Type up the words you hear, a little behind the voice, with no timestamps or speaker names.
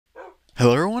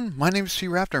Hello everyone, my name is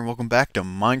Raptor and welcome back to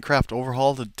Minecraft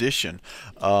Overhauled Edition.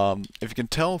 If you can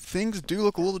tell, things do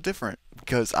look a little different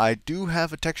because I do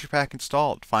have a texture pack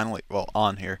installed, finally, well,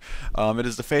 on here. It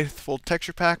is the Faithful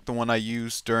texture pack, the one I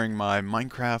used during my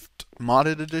Minecraft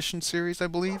Modded Edition series, I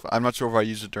believe. I'm not sure if I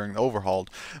used it during the Overhauled,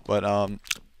 but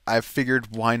I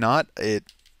figured why not.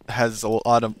 It has a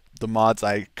lot of the mods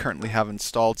I currently have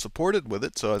installed supported with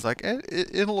it, so I was like,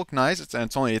 it'll look nice.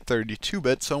 It's only a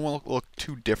 32-bit, so it won't look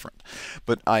too different.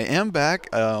 But I am back.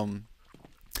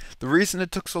 The reason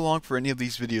it took so long for any of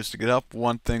these videos to get up,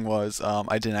 one thing was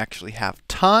I didn't actually have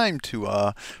time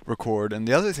to record, and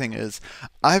the other thing is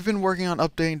I've been working on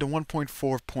updating to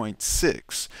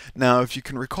 1.4.6. Now, if you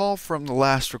can recall from the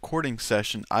last recording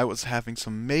session, I was having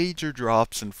some major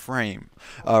drops in frame.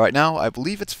 Right now, I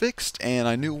believe it's fixed, and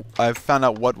I've found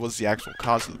out what was the actual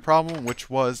cause of the problem, which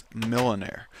was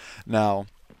Millionaire. Now,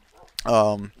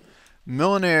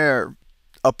 Millionaire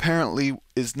apparently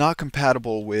is not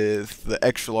compatible with the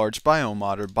extra large biome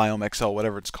mod or biome XL,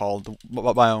 whatever it's called, the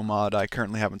biome mod I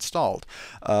currently have installed.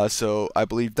 So I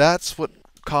believe that's what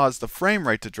caused the frame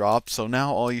rate to drop. So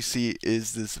now all you see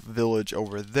is this village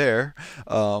over there.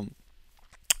 And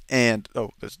oh,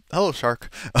 hello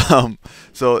shark.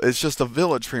 So it's just a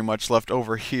village pretty much left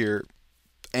over here.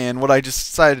 And what I just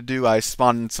decided to do, I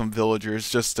spawned in some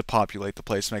villagers just to populate the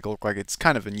place, make it look like it's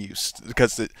kind of in use.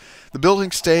 Because the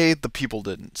building stayed, the people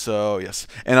didn't. So, yes.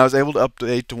 And I was able to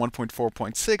update to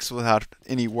 1.4.6 without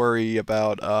any worry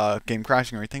about game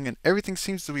crashing or anything. And everything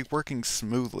seems to be working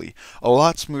smoothly. A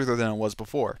lot smoother than it was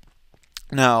before.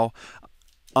 Now,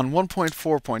 on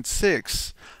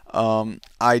 1.4.6,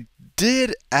 I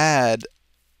did add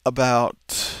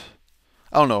about...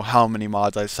 I don't know how many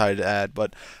mods I decided to add,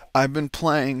 but I've been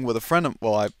playing with a friend of,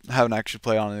 well, I haven't actually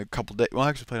played on it in a couple days, well, I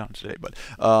actually played on it today, but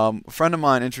a friend of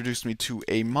mine introduced me to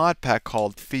a mod pack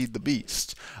called Feed the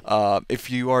Beast.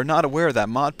 If you are not aware of that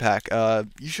mod pack,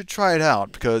 you should try it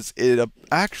out, because it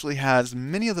actually has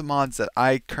many of the mods that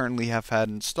I currently have had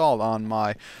installed on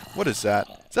my, what is that?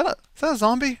 Is that a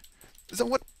zombie? Is that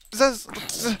what? Is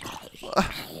that,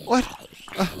 what?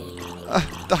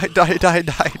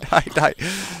 Die.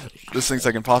 This thing's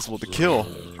like impossible to kill.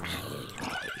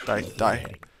 Die.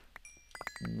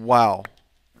 Wow.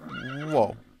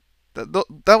 Whoa.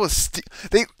 That was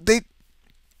they.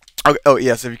 Okay, oh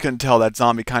yes, if you couldn't tell, that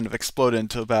zombie kind of exploded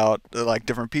into about like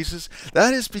different pieces.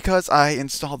 That is because I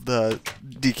installed the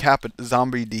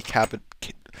zombie decapitator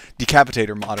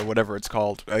mod or whatever it's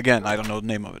called. Again, I don't know the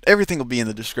name of it. Everything will be in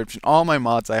the description. All my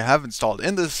mods I have installed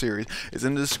in this series is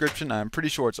in the description. I'm pretty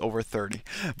sure it's over 30.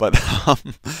 But what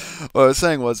I was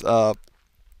saying was,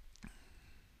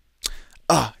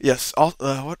 yes.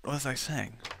 What was I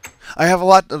saying? I have a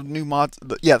lot of new mods.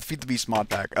 Yeah, the Feed the Beast mod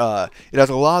pack. It has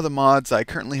a lot of the mods I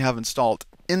currently have installed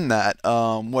in that.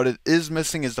 What it is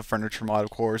missing is the furniture mod, of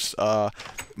course.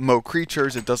 Mo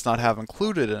creatures it does not have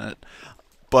included in it.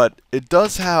 But it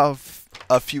does have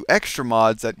a few extra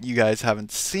mods that you guys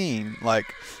haven't seen.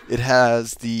 Like, it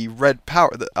has the red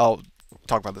power. I'll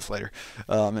talk about this later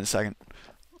in a second.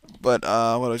 But what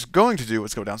I was going to do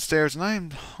was go downstairs, and I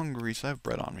am hungry, so I have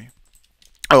bread on me.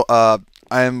 Oh,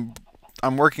 I'm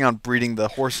working on breeding the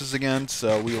horses again,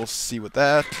 so we will see with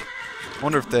that. I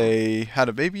wonder if they had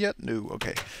a baby yet? No,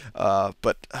 okay.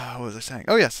 But what was I saying?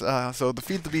 Oh yes, so the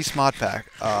Feed the Beast mod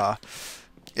pack.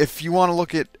 If you want to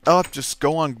look it up, just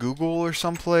go on Google or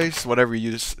someplace, whatever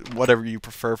you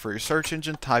prefer for your search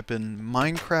engine. Type in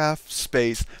Minecraft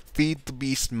space Feed the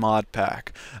Beast mod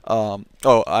pack.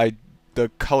 The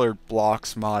colored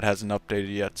blocks mod hasn't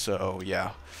updated yet, so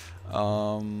yeah.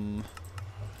 Oh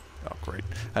great,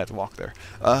 I had to walk there.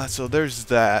 So there's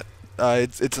that.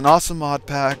 It's an awesome mod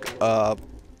pack. I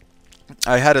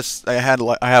have a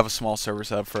small server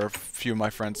set up for a few of my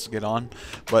friends to get on,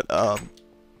 but what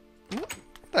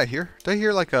did I hear? Did I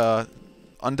hear like a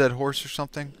undead horse or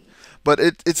something? But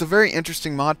it's a very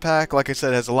interesting mod pack. Like I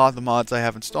said, it has a lot of the mods I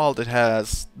have installed. It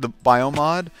has the bio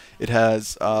mod. It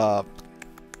has Buildcraft,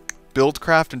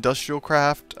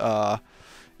 Industrialcraft.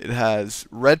 It has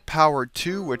Red Power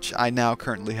 2, which I now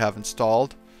currently have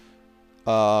installed.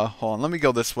 Hold on, let me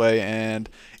go this way. And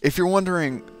if you're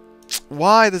wondering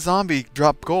why the zombie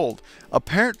dropped gold,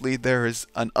 apparently there is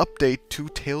an update to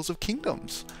Tales of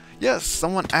Kingdoms. Yes,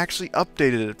 someone actually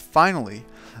updated it finally,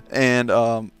 and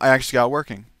I actually got it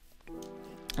working,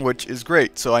 which is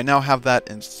great. So I now have that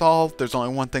installed. There's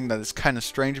only one thing that is kind of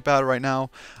strange about it right now.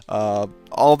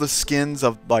 All the skins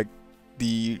of like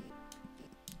the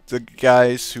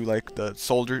guys who like the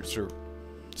soldiers or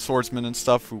swordsmen and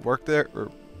stuff who work there,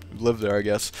 or who live there, I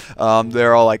guess.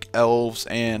 They're all like elves,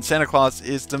 and Santa Claus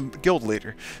is the guild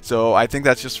leader. So I think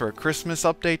that's just for a Christmas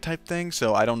update type thing.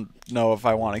 So I don't know if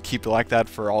I want to keep it like that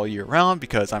for all year round,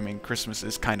 because I mean Christmas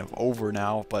is kind of over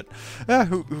now. But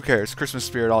who cares? Christmas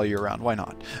spirit all year round. Why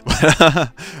not?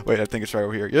 Wait, I think it's right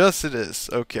over here. Yes, it is.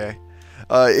 Okay.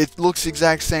 It looks the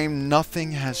exact same.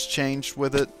 Nothing has changed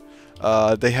with it.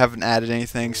 They haven't added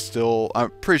anything still.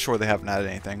 I'm pretty sure they haven't added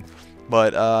anything.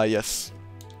 But yes,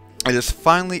 it is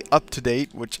finally up to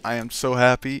date, which I am so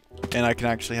happy, and I can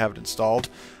actually have it installed.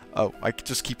 Oh, I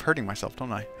just keep hurting myself,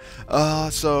 don't I?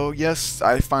 So yes,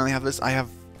 I finally have this. I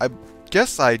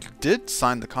guess I did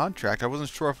sign the contract. I wasn't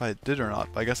sure if I did or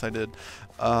not, but I guess I did.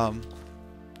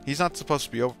 He's not supposed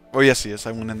to be over. Oh, yes, he is.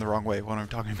 I went in the wrong way. What am I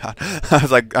talking about?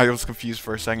 I was confused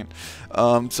for a second.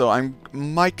 So I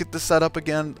might get this set up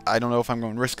again. I don't know if I'm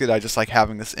going to risk it. I just like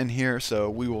having this in here,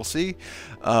 so we will see.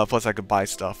 Plus, I could buy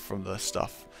stuff from the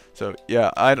stuff. So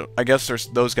yeah, I guess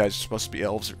those guys are supposed to be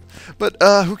elves, but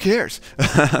who cares?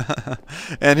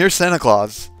 And here's Santa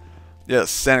Claus. Yes,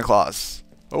 Santa Claus.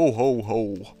 Oh ho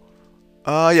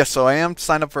ho. Yeah. So I am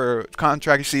signed up for a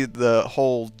contract. You see, the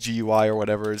whole GUI or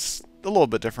whatever is a little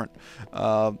bit different,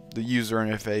 the user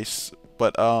interface,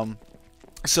 but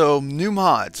so new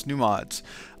mods.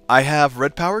 I have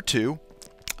Red Power 2.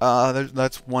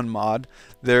 That's one mod.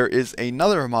 There is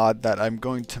another mod that I'm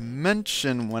going to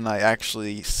mention when I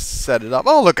actually set it up.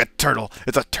 Oh, look, a turtle!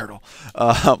 It's a turtle.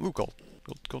 Ooh, gold.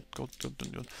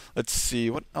 Let's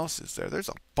see, what else is there? There's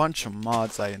a bunch of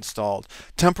mods I installed.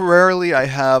 Temporarily, I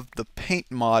have the paint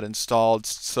mod installed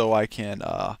so I can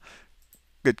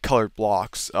get colored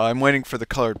blocks. I'm waiting for the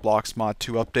colored blocks mod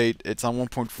to update. It's on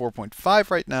 1.4.5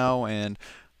 right now, and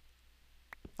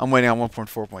I'm waiting on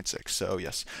 1.4.6. So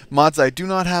yes, mods I do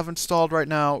not have installed right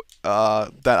now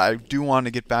that I do want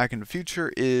to get back in the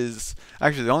future is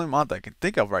actually the only mod that I can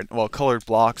think of right now. Well, colored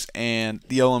blocks and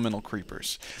the elemental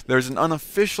creepers. There's an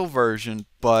unofficial version,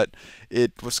 but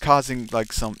it was causing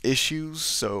like some issues,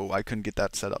 so I couldn't get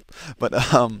that set up. But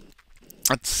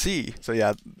let's see. So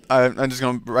yeah, I'm just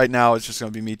going to, right now it's just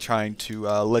going to be me trying to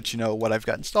let you know what I've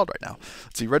got installed right now.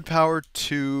 Let's see, Red Power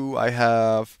 2, I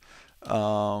have,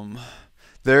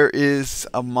 there is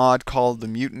a mod called the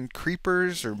Mutant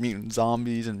Creepers, or Mutant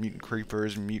Zombies, and Mutant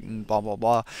Creepers, and Mutant blah blah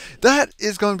blah. That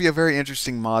is going to be a very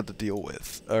interesting mod to deal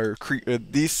with.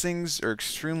 These things are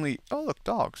extremely, oh look,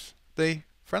 dogs. They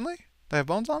friendly? They have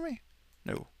bones on me?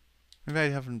 No. Maybe I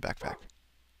have them in the backpack.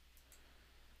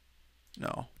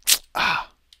 No. I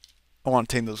want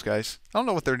to tame those guys. I don't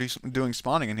know what they're doing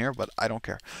spawning in here, but I don't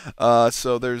care.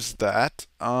 So there's that.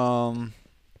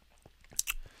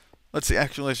 Let's see.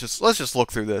 Actually, let's just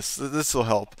look through this. This will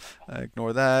help.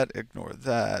 Ignore that. Ignore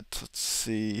that. Let's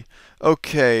see.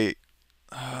 Okay.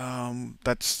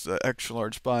 That's the extra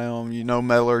large biome. You know,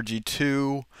 metallurgy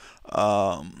 2.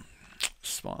 Spawn.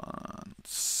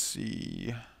 Let's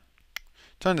see.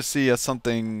 Trying to see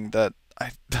something that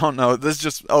I don't know. This is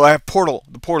just, oh, I have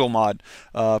the portal mod,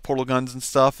 portal guns and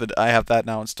stuff. I have that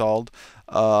now installed.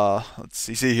 Let's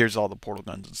see. See, here's all the portal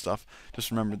guns and stuff.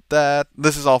 Just remember that.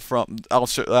 This is all from. I'll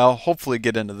hopefully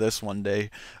get into this one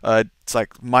day. It's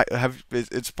like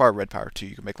it's part of Red Power 2.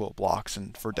 You can make little blocks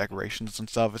and for decorations and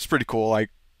stuff. It's pretty cool. I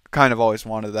kind of always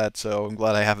wanted that, so I'm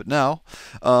glad I have it now.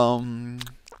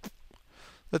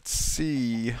 Let's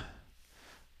see.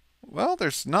 Well,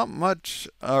 there's not much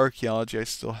archaeology. I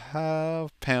still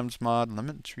have Pam's mod,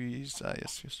 lemon trees.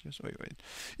 Yes. Wait.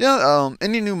 Yeah.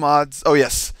 Any new mods? Oh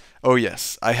yes.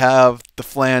 I have the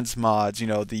flans mods. You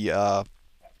know, the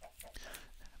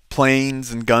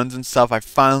planes and guns and stuff. I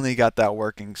finally got that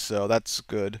working, so that's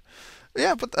good.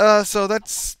 Yeah, but so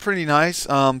that's pretty nice.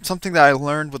 Something that I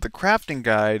learned with the crafting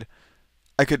guide,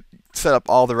 I could set up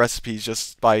all the recipes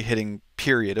just by hitting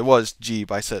period. It was G,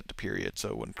 but I set it to period, so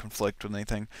it wouldn't conflict with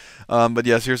anything. But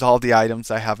yes, here's all the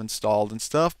items I have installed and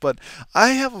stuff. But I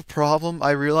have a problem. I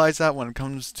realize that when it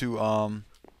comes to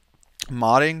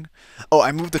modding. Oh,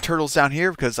 I moved the turtles down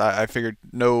here because I figured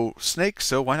no snakes,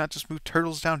 so why not just move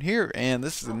turtles down here? And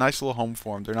this is a nice little home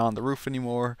for them. They're not on the roof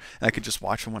anymore, and I could just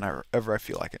watch them whenever I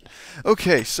feel like it.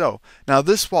 Okay, so now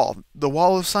this wall, the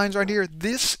wall of signs right here,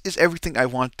 this is everything I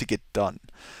want to get done.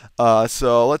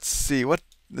 So let's see, what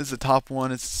is the top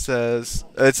one? It says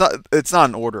it's not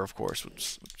in order, of course.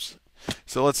 Oops.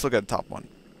 So let's look at the top one.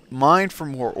 Mine for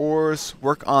more ores.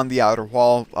 Work on the outer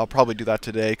wall. I'll probably do that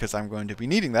today because I'm going to be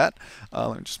needing that.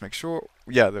 Let me just make sure.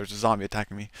 Yeah, there's a zombie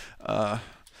attacking me.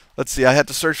 Let's see. I had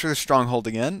to search for the stronghold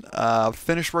again.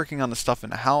 Finish working on the stuff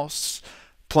in the house.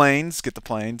 Plains, get the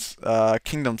plains.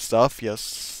 Kingdom stuff,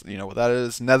 yes, you know what that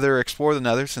is. Nether, explore the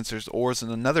nether, since there's ores in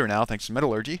the nether now, thanks to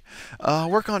metallurgy.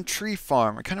 Work on tree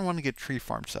farm. I kind of want to get tree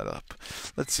farm set up.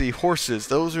 Let's see, horses.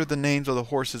 Those are the names of the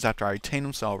horses after I attain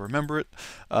them, so I'll remember it.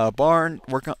 Barn,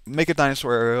 make a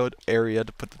dinosaur area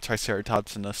to put the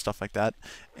triceratops and stuff like that.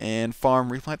 And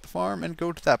farm, replant the farm, and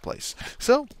go to that place.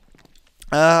 So,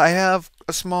 I have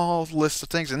a small list of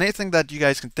things, and anything that you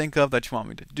guys can think of that you want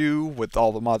me to do with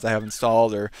all the mods I have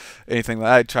installed, or anything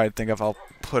that I try to think of, I'll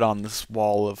put on this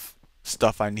wall of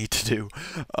stuff I need to do.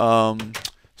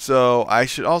 So I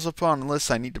should also put on the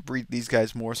list I need to breed these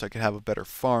guys more so I can have a better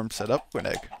farm set up. Good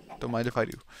egg. Don't mind if I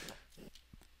do.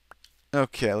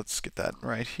 Okay, let's get that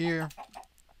right here.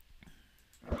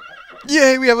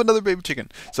 Yay, we have another baby chicken.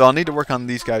 So I'll need to work on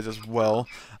these guys as well.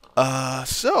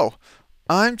 So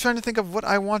I'm trying to think of what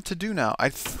I want to do now.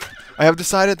 I have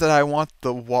decided that I want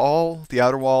the wall, the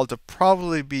outer wall, to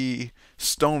probably be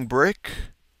stone brick.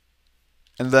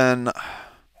 And then,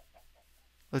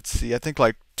 let's see, I think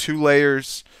like 2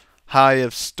 layers high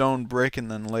of stone brick and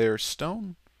then layers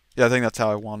stone. Yeah, I think that's how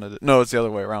I wanted it. No, it's the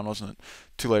other way around, wasn't it?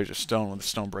 2 layers of stone with a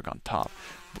stone brick on top.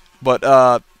 But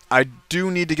I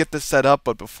do need to get this set up,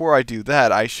 but before I do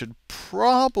that, I should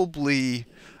probably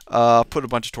put a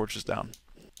bunch of torches down.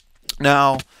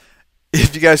 Now,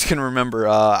 if you guys can remember,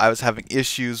 I was having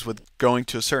issues with going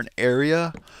to a certain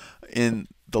area in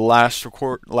the last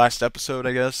episode,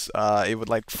 I guess. It would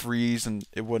like freeze and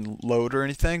it wouldn't load or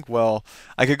anything. Well,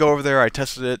 I could go over there. I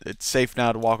tested it. It's safe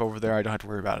now to walk over there. I don't have to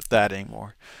worry about that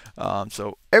anymore.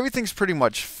 So everything's pretty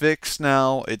much fixed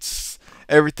now.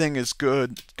 Everything is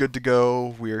good to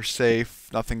go. We're safe.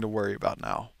 Nothing to worry about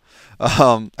now.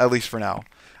 At least for now.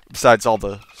 Besides all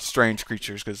the strange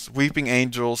creatures, because weeping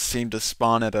angels seem to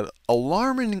spawn at an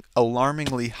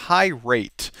alarmingly high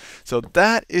rate. So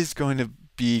that is going to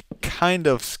be kind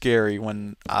of scary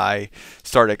when I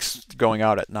start going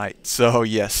out at night. So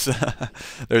yes,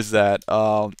 there's that.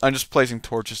 I'm just placing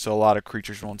torches so a lot of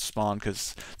creatures won't spawn,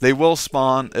 because they will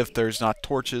spawn if there's not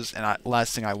torches. And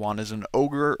last thing I want is an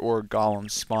ogre or a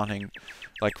golem spawning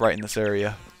like right in this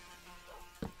area.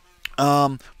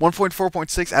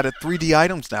 1.4.6 added 3D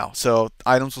items now, so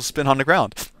items will spin on the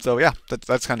ground. So yeah,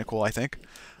 that's kind of cool, I think.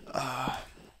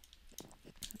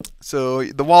 So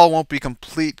the wall won't be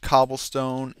complete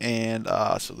cobblestone, and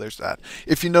so there's that.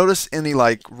 If you notice any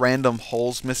like random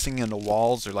holes missing in the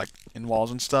walls or like in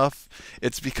walls and stuff,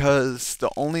 it's because the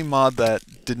only mod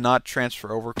that did not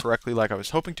transfer over correctly like I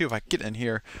was hoping to, if I could get in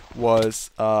here, was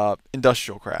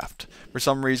Industrialcraft. For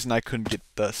some reason I couldn't get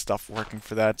the stuff working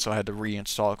for that, so I had to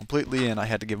reinstall it completely, and I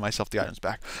had to give myself the items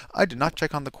back. I did not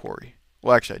check on the quarry.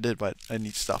 Well, actually, I did, but I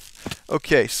need stuff.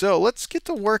 Okay, so let's get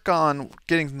to work on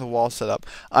getting the wall set up.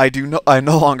 I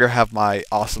no longer have my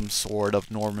awesome sword of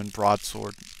Norman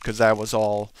broadsword, because that was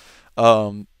all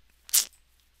that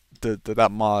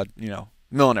mod, you know,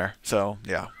 milliner. So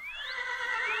yeah.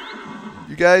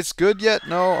 You guys good yet?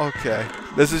 No? Okay.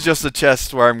 This is just a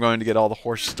chest where I'm going to get all the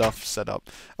horse stuff set up.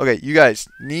 Okay, you guys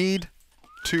need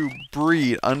to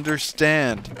breed.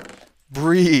 Understand?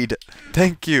 Breed.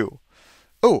 Thank you.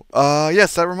 Oh,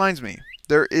 yes, that reminds me.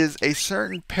 There is a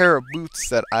certain pair of boots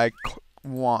that I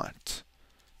want.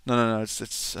 No,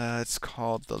 it's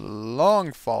called the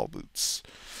long fall boots.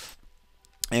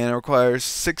 And it requires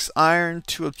 6 iron,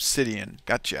 2 obsidian.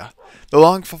 Gotcha. The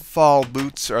long fall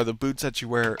boots are the boots that you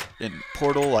wear in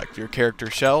Portal, like your character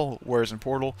Shell wears in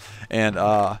Portal. And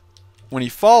when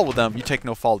you fall with them, you take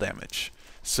no fall damage.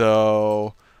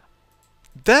 So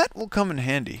that will come in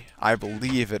handy. I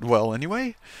believe it will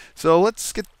anyway. So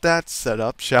let's get that set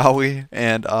up, shall we?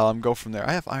 And go from there.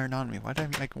 I have iron on me. Why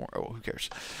did I make more? Oh, who cares?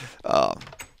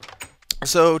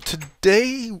 So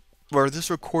today, or this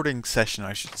recording session,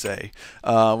 I should say,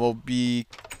 will be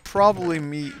probably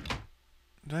me.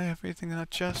 Did I have anything in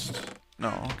that chest?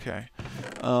 No. Okay.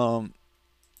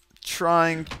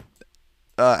 Trying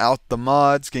out the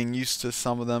mods, getting used to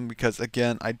some of them, because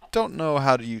again, I don't know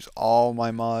how to use all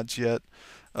my mods yet.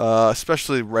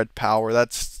 Especially Red Power.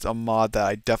 That's a mod that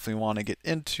I definitely want to get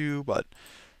into, but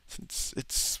since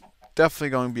it's definitely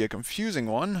going to be a confusing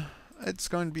one, it's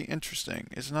going to be interesting.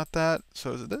 Is it not that?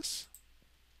 So is it this?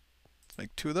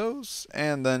 Make 2 of those,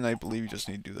 and then I believe you just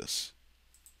need to do this.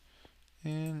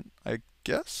 And I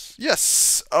guess?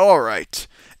 Yes! Alright.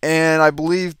 And I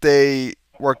believe they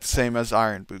work the same as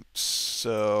iron boots.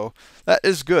 So that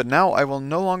is good. Now I will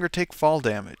no longer take fall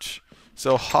damage.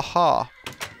 So haha.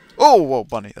 Oh, whoa,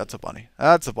 bunny. That's a bunny.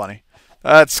 That's a bunny.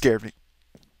 That scared me.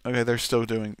 Okay, they're still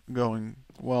going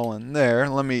well in there.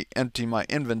 Let me empty my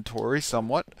inventory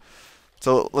somewhat.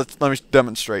 So let me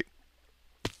demonstrate.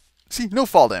 See, no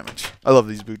fall damage. I love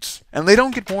these boots. And they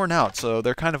don't get worn out, so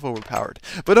they're kind of overpowered.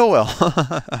 But oh well.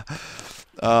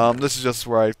 This is just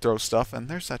where I throw stuff. And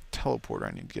there's that teleporter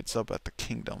I need to get up at the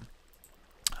kingdom.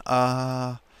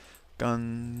 Gun,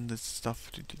 this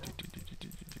stuff.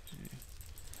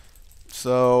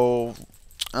 So,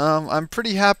 I'm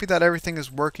pretty happy that everything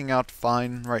is working out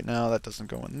fine right now. That doesn't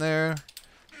go in there.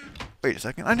 Wait a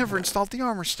second. I never installed the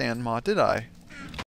armor stand mod, did I?